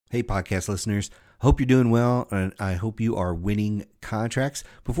Hey, podcast listeners. Hope you're doing well, and I hope you are winning contracts.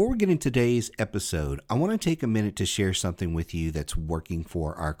 Before we get into today's episode, I want to take a minute to share something with you that's working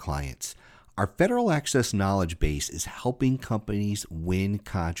for our clients. Our Federal Access knowledge base is helping companies win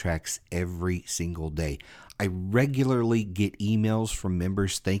contracts every single day. I regularly get emails from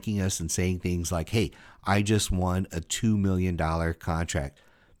members thanking us and saying things like, hey, I just won a $2 million contract.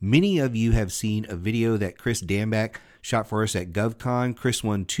 Many of you have seen a video that Chris Danback shot for us at GovCon. Chris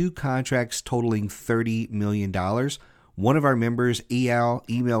won 2 contracts totaling $30 million. One of our members, Eyal,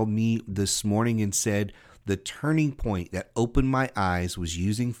 emailed me this morning and said, the turning point that opened my eyes was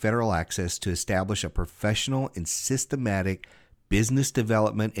using Federal Access to establish a professional and systematic business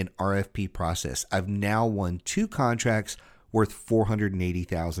development and RFP process. I've now won 2 contracts worth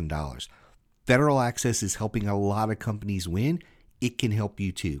 $480,000. Federal Access is helping a lot of companies win. It can help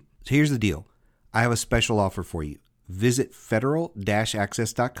you too. So here's the deal. I have a special offer for you. Visit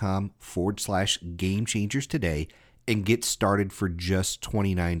federal-access.com/game changers today and get started for just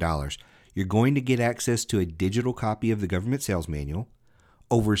 $29. You're going to get access to a digital copy of the government sales manual,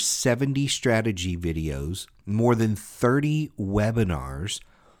 over 70 strategy videos, more than 30 webinars,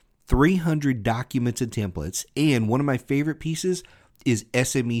 300 documents and templates, and one of my favorite pieces is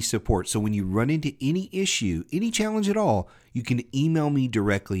SME support. So when you run into any issue, any challenge at all, you can email me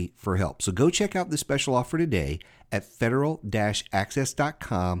directly for help. So go check out the special offer today at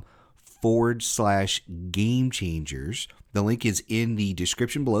federal-access.com/game changers. The link is in the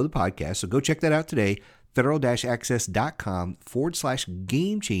description below the podcast. So go check that out today,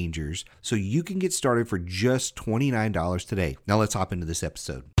 federal-access.com/game changers, so you can get started for just $29 today. Now let's hop into this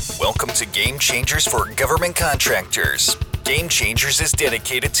episode. Welcome to Game Changers for Government Contractors. Game Changers is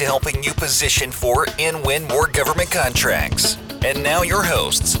dedicated to helping you position for and win more government contracts. And now your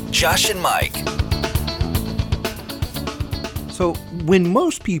hosts, Josh and Mike. So when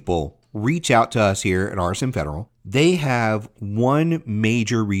most people reach out to us here at RSM Federal, they have one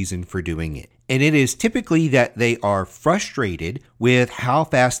major reason for doing it. And it is typically that they are frustrated with how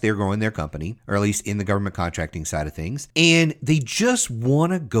fast they're growing their company, or at least in the government contracting side of things, and they just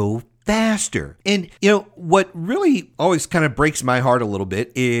want to go faster. And, what really always kind of breaks my heart a little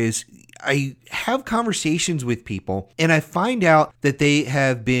bit is I have conversations with people and I find out that they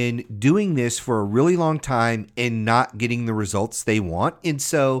have been doing this for a really long time and not getting the results they want. And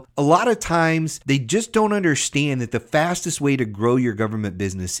so a lot of times they just don't understand that the fastest way to grow your government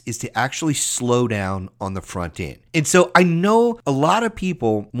business is to actually slow down on the front end. And so I know a lot of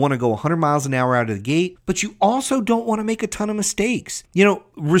people want to go 100 miles an hour out of the gate, but you also don't want to make a ton of mistakes.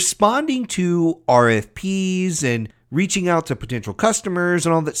 Responding to RFPs and reaching out to potential customers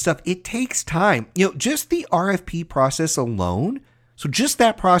and all that stuff, it takes time. Just the RFP process alone, so just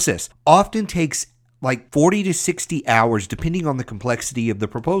that process often takes like 40 to 60 hours, depending on the complexity of the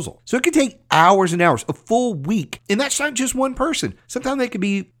proposal. So it could take hours and hours, a full week. And that's not just one person. Sometimes they could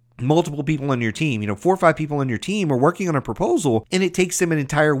be multiple people on your team, 4 or 5 people on your team are working on a proposal and it takes them an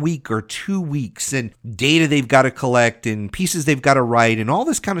entire week or 2 weeks and data they've got to collect and pieces they've got to write and all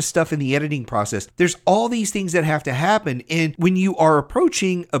this kind of stuff in the editing process. There's all these things that have to happen. And when you are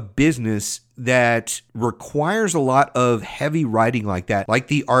approaching a business that requires a lot of heavy writing like that, like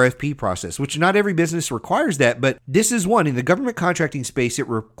the RFP process, which not every business requires that, but this is one. In the government contracting space, it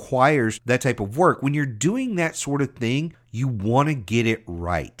requires that type of work. When you're doing that sort of thing, you want to get it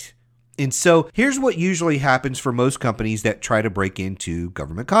right. And so here's what usually happens for most companies that try to break into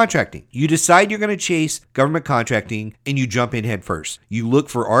government contracting. You decide you're going to chase government contracting and you jump in head first. You look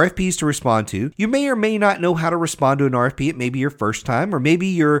for RFPs to respond to. You may or may not know how to respond to an RFP. It may be your first time, or maybe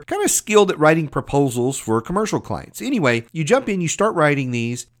you're kind of skilled at writing proposals for commercial clients. Anyway, you jump in, you start writing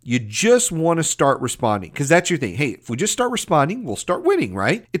these. You just want to start responding because that's your thing. Hey, if we just start responding, we'll start winning,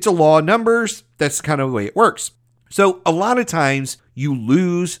 right? It's a law of numbers. That's kind of the way it works. So a lot of times you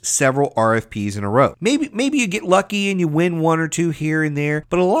lose several RFPs in a row. Maybe you get lucky and you win 1 or 2 here and there.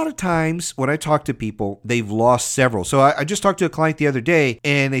 But a lot of times when I talk to people, they've lost several. So I just talked to a client the other day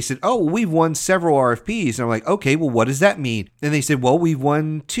and they said, oh, well, we've won several RFPs. And I'm like, okay, well, what does that mean? And they said, well, we've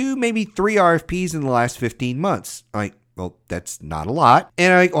won 2, maybe 3 RFPs in the last 15 months. I'm like, well, that's not a lot.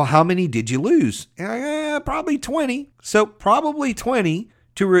 And I'm like, well, how many did you lose? And I'm like, probably 20. So probably 20.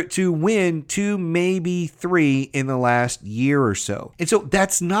 To win 2, maybe 3 in the last year or so. And so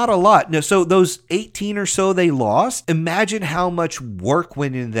that's not a lot. Now, so those 18 or so they lost, imagine how much work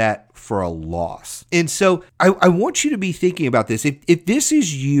went into that for a loss. And so I want you to be thinking about this. If this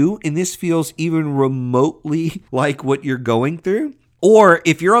is you and this feels even remotely like what you're going through, Or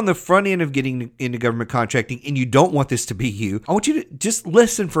if you're on the front end of getting into government contracting and you don't want this to be you, I want you to just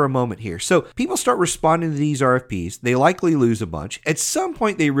listen for a moment here. So people start responding to these RFPs. They likely lose a bunch. At some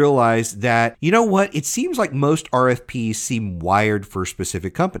point, they realize that, you know what? It seems like most RFPs seem wired for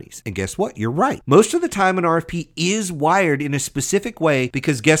specific companies. And guess what? You're right. Most of the time, an RFP is wired in a specific way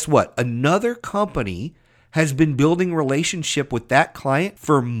because guess what? Another company has been building relationship with that client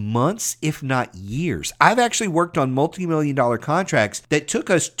for months, if not years. I've actually worked on multi-million-dollar contracts that took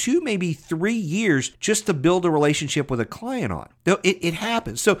us 2, maybe 3 years just to build a relationship with a client on. It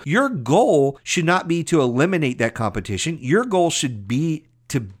happens. So your goal should not be to eliminate that competition. Your goal should be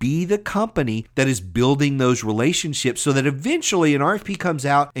to be the company that is building those relationships so that eventually an RFP comes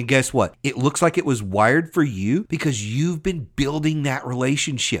out and guess what? It looks like it was wired for you because you've been building that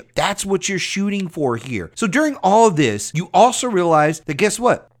relationship. That's what you're shooting for here. So during all of this, you also realize that guess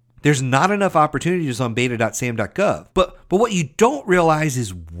what? There's not enough opportunities on beta.sam.gov. But what you don't realize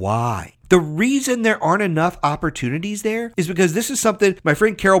is why. The reason there aren't enough opportunities there is because this is something my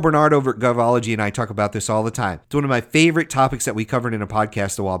friend Carol Bernard over at Govology and I talk about this all the time. It's one of my favorite topics that we covered in a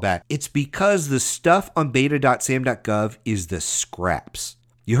podcast a while back. It's because the stuff on beta.sam.gov is the scraps.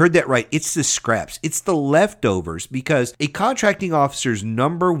 You heard that right. It's the scraps. It's the leftovers because a contracting officer's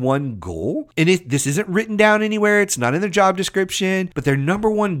number one goal, and this isn't written down anywhere, it's not in their job description, but their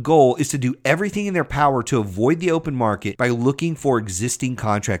number one goal is to do everything in their power to avoid the open market by looking for existing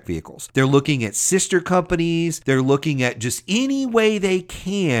contract vehicles. They're looking at sister companies. They're looking at just any way they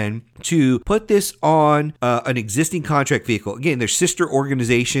can to put this on an existing contract vehicle. Again, there's sister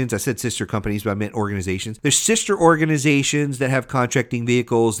organizations. I said sister companies, but I meant organizations. There's sister organizations that have contracting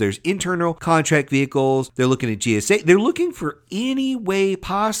vehicles. There's internal contract vehicles. They're looking at GSA. They're looking for any way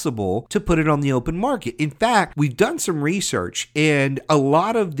possible to put it on the open market. In fact, we've done some research, and a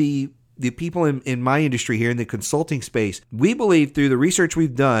lot of the people in my industry here in the consulting space, we believe through the research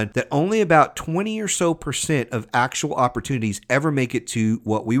we've done that only about 20 or so % of actual opportunities ever make it to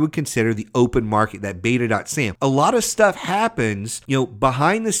what we would consider the open market, that beta.sam. A lot of stuff happens,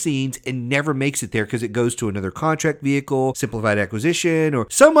 behind the scenes and never makes it there because it goes to another contract vehicle, simplified acquisition, or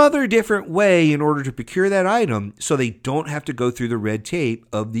some other different way in order to procure that item so they don't have to go through the red tape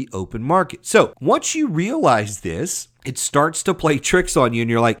of the open market. So once you realize this, it starts to play tricks on you and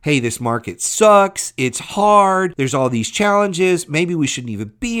you're like, hey, this market sucks. It's hard. There's all these challenges. Maybe we shouldn't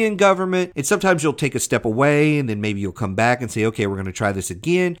even be in government. And sometimes you'll take a step away and then maybe you'll come back and say, okay, we're going to try this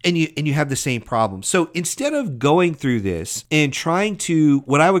again. And you have the same problem. So instead of going through this and trying to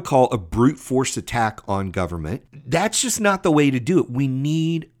what I would call a brute force attack on government, that's just not the way to do it. We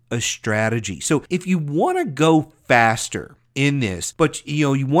need a strategy. So if you want to go faster in this, but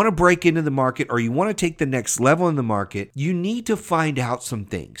you want to break into the market or you want to take the next level in the market, you need to find out some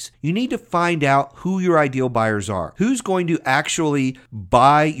things. You need to find out who your ideal buyers are, who's going to actually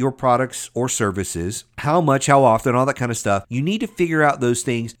buy your products or services, how much, how often, all that kind of stuff. You need to figure out those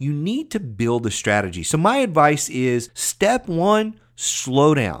things. You need to build a strategy. So my advice is step 1,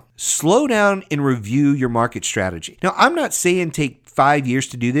 slow down. Slow down and review your market strategy. Now, I'm not saying take 5 years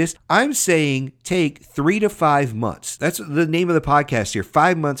to do this. I'm saying take 3 to 5 months. That's the name of the podcast here,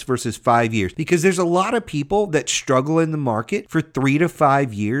 5 months versus 5 years, because there's a lot of people that struggle in the market for 3 to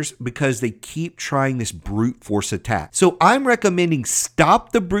 5 years because they keep trying this brute force attack. So I'm recommending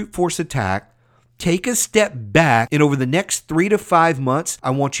stop the brute force attack. Take a step back, and over the next 3 to 5 months, I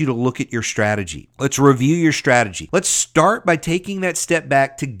want you to look at your strategy. Let's review your strategy. Let's start by taking that step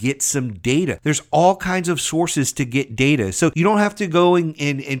back to get some data. There's all kinds of sources to get data. So you don't have to go and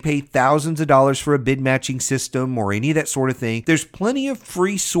pay thousands of dollars for a bid matching system or any of that sort of thing. There's plenty of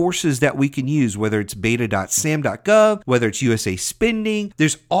free sources that we can use, whether it's beta.sam.gov, whether it's USA Spending.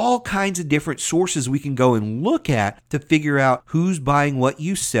 There's all kinds of different sources we can go and look at to figure out who's buying what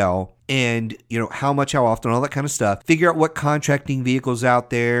you sell, and how much, how often, all that kind of stuff. Figure out what contracting vehicles out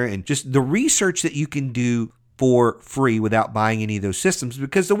there and just the research that you can do for free without buying any of those systems,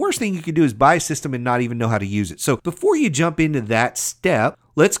 because the worst thing you can do is buy a system and not even know how to use it. So before you jump into that step,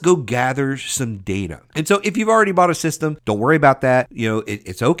 let's go gather some data. And so if you've already bought a system, don't worry about that.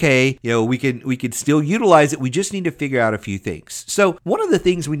 It's okay. We can still utilize it. We just need to figure out a few things. So one of the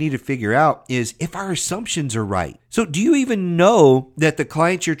things we need to figure out is if our assumptions are right. So do you even know that the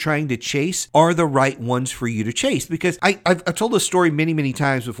clients you're trying to chase are the right ones for you to chase? Because I've told this story many, many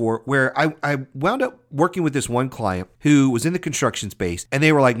times before where I wound up working with this one client who was in the construction space, and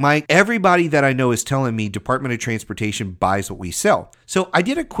they were like, Mike, everybody that I know is telling me Department of Transportation buys what we sell. So I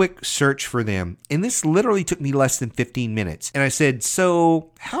did a quick search for them, and this literally took me less than 15 minutes. And I said,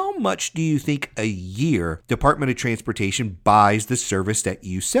 so how much do you think a year Department of Transportation buys the service that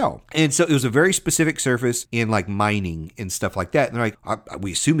you sell? And so it was a very specific service in like mining and stuff like that. And they're like,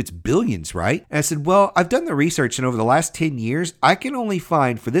 we assume it's billions, right? And I said, well, I've done the research, and over the last 10 years, I can only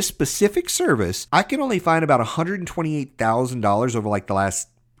find, for this specific service, I can only find about $128,000 over like the last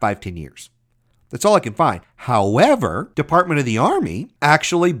 5-10 years. That's all I can find. However, Department of the Army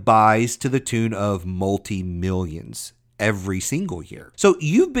actually buys to the tune of multi-millions every single year. So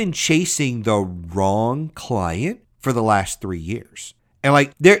you've been chasing the wrong client for the last 3 years. And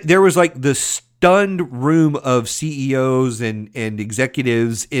like there was like the stunned room of CEOs and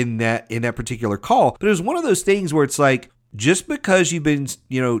executives in that particular call. But it was one of those things where it's like, just because you've been,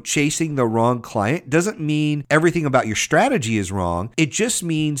 chasing the wrong client doesn't mean everything about your strategy is wrong. It just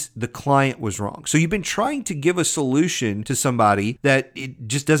means the client was wrong. So you've been trying to give a solution to somebody that it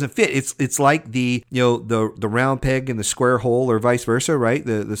just doesn't fit. It's like the round peg and the square hole, or vice versa, right?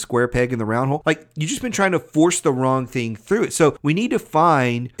 The square peg and the round hole. Like, you've just been trying to force the wrong thing through it. So we need to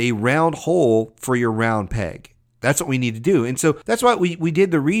find a round hole for your round peg. That's what we need to do. And so that's why we did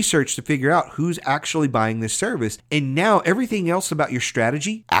the research to figure out who's actually buying this service. And now everything else about your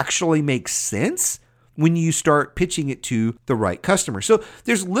strategy actually makes sense when you start pitching it to the right customer. So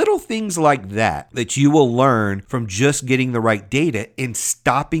there's little things like that you will learn from just getting the right data and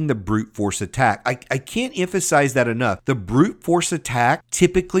stopping the brute force attack. I can't emphasize that enough. The brute force attack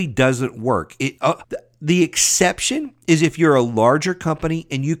typically doesn't work. The exception is if you're a larger company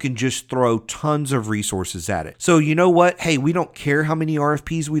and you can just throw tons of resources at it. So you know what? Hey, we don't care how many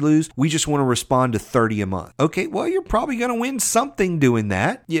RFPs we lose. We just want to respond to 30 a month. Okay, well, you're probably going to win something doing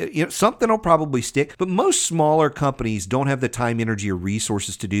that. Something will probably stick. But most smaller companies don't have the time, energy, or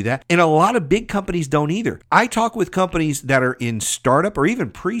resources to do that. And a lot of big companies don't either. I talk with companies that are in startup or even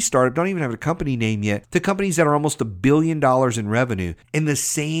pre-startup, don't even have a company name yet, to companies that are almost $1 billion in revenue. And the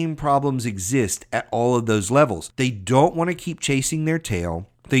same problems exist at all of those levels. They don't want to keep chasing their tail.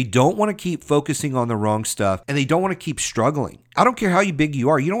 They don't want to keep focusing on the wrong stuff, and they don't want to keep struggling. I don't care how big you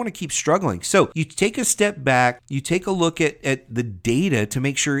are. You don't want to keep struggling. So you take a step back, you take a look at the data to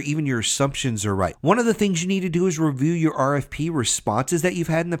make sure even your assumptions are right. One of the things you need to do is review your RFP responses that you've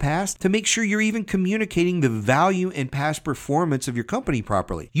had in the past to make sure you're even communicating the value and past performance of your company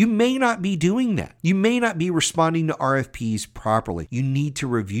properly. You may not be doing that. You may not be responding to RFPs properly. You need to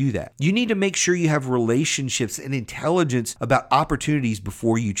review that. You need to make sure you have relationships and intelligence about opportunities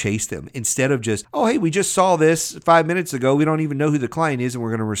before you chase them, instead of just, oh, hey, we just saw this 5 minutes ago. We don't even know who the client is and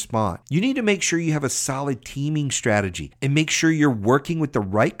we're going to respond. You need to make sure you have a solid teaming strategy and make sure you're working with the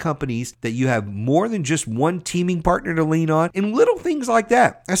right companies, that you have more than just one teaming partner to lean on, and little things like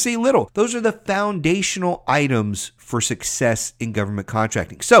that. I say little. Those are the foundational items for success in government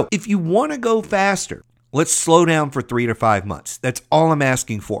contracting. So if you want to go faster, let's slow down for 3 to 5 months. That's all I'm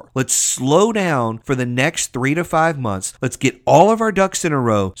asking for. Let's slow down for the next 3 to 5 months. Let's get all of our ducks in a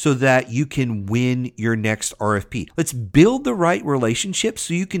row so that you can win your next RFP. Let's build the right relationships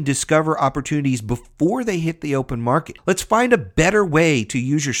so you can discover opportunities before they hit the open market. Let's find a better way to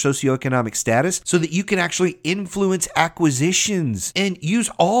use your socioeconomic status so that you can actually influence acquisitions, and use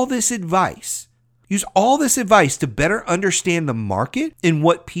all this advice. Use all this advice to better understand the market and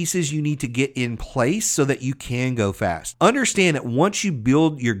what pieces you need to get in place so that you can go fast. Understand that once you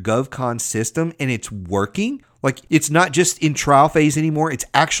build your GovCon system and it's working, like, it's not just in trial phase anymore, it's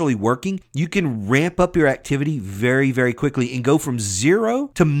actually working, you can ramp up your activity very, very quickly and go from 0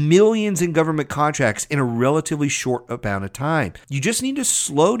 to millions in government contracts in a relatively short amount of time. You just need to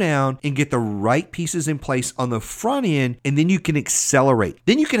slow down and get the right pieces in place on the front end, and then you can accelerate.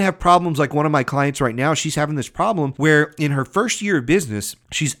 Then you can have problems like one of my clients right now. She's having this problem where in her first year of business,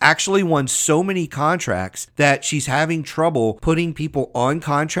 she's actually won so many contracts that she's having trouble putting people on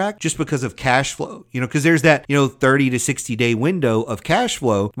contract just because of cash flow. Because there's that 30 to 60 day window of cash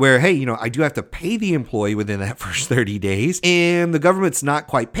flow where, hey, I do have to pay the employee within that first 30 days and the government's not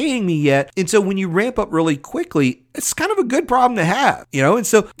quite paying me yet. And so when you ramp up really quickly, it's kind of a good problem to have, and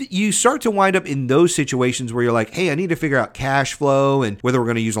so you start to wind up in those situations where you're like, hey, I need to figure out cash flow and whether we're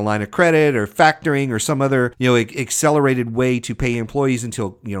going to use a line of credit or factoring or some other, accelerated way to pay employees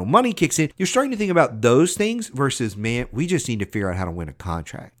until, money kicks in. You're starting to think about those things versus, man, we just need to figure out how to win a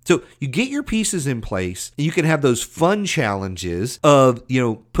contract. So you get your pieces in place and you can have those fun challenges of,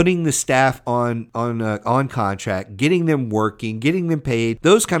 putting the staff on contract, getting them working, getting them paid,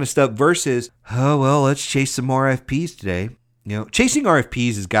 those kind of stuff versus, oh, well, let's chase some RFPs today. Chasing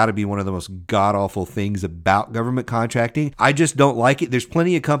RFPs has got to be one of the most god-awful things about government contracting. I just don't like it. There's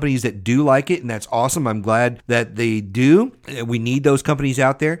plenty of companies that do like it, and that's awesome. I'm glad that they do. We need those companies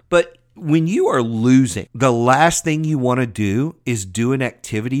out there. But when you are losing, the last thing you want to do is do an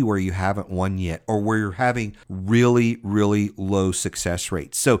activity where you haven't won yet or where you're having really, really low success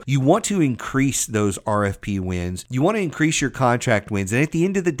rates. So you want to increase those RFP wins. You want to increase your contract wins. And at the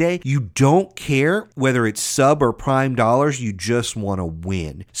end of the day, you don't care whether it's sub or prime dollars. You just want to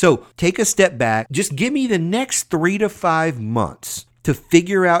win. So take a step back. Just give me the next 3 to 5 months to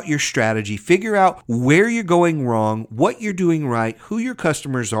figure out your strategy, figure out where you're going wrong, what you're doing right, who your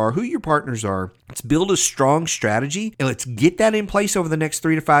customers are, who your partners are. Let's build a strong strategy and let's get that in place over the next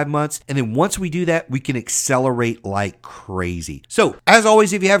 3 to 5 months. And then once we do that, we can accelerate like crazy. So as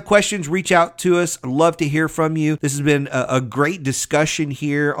always, if you have questions, reach out to us. I'd love to hear from you. This has been a great discussion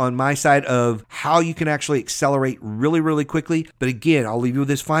here on my side of how you can actually accelerate really, really quickly. But again, I'll leave you with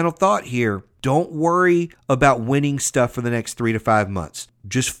this final thought here. Don't worry about winning stuff for the next 3 to 5 months.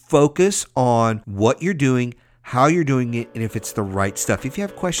 Just focus on what you're doing, how you're doing it, and if it's the right stuff. If you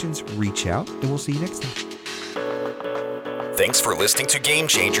have questions, reach out, and we'll see you next time. Thanks for listening to Game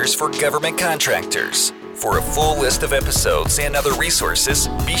Changers for Government Contractors. For a full list of episodes and other resources,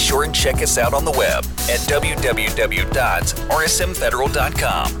 be sure and check us out on the web at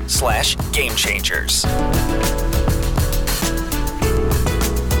www.rsmfederal.com/gamechangers.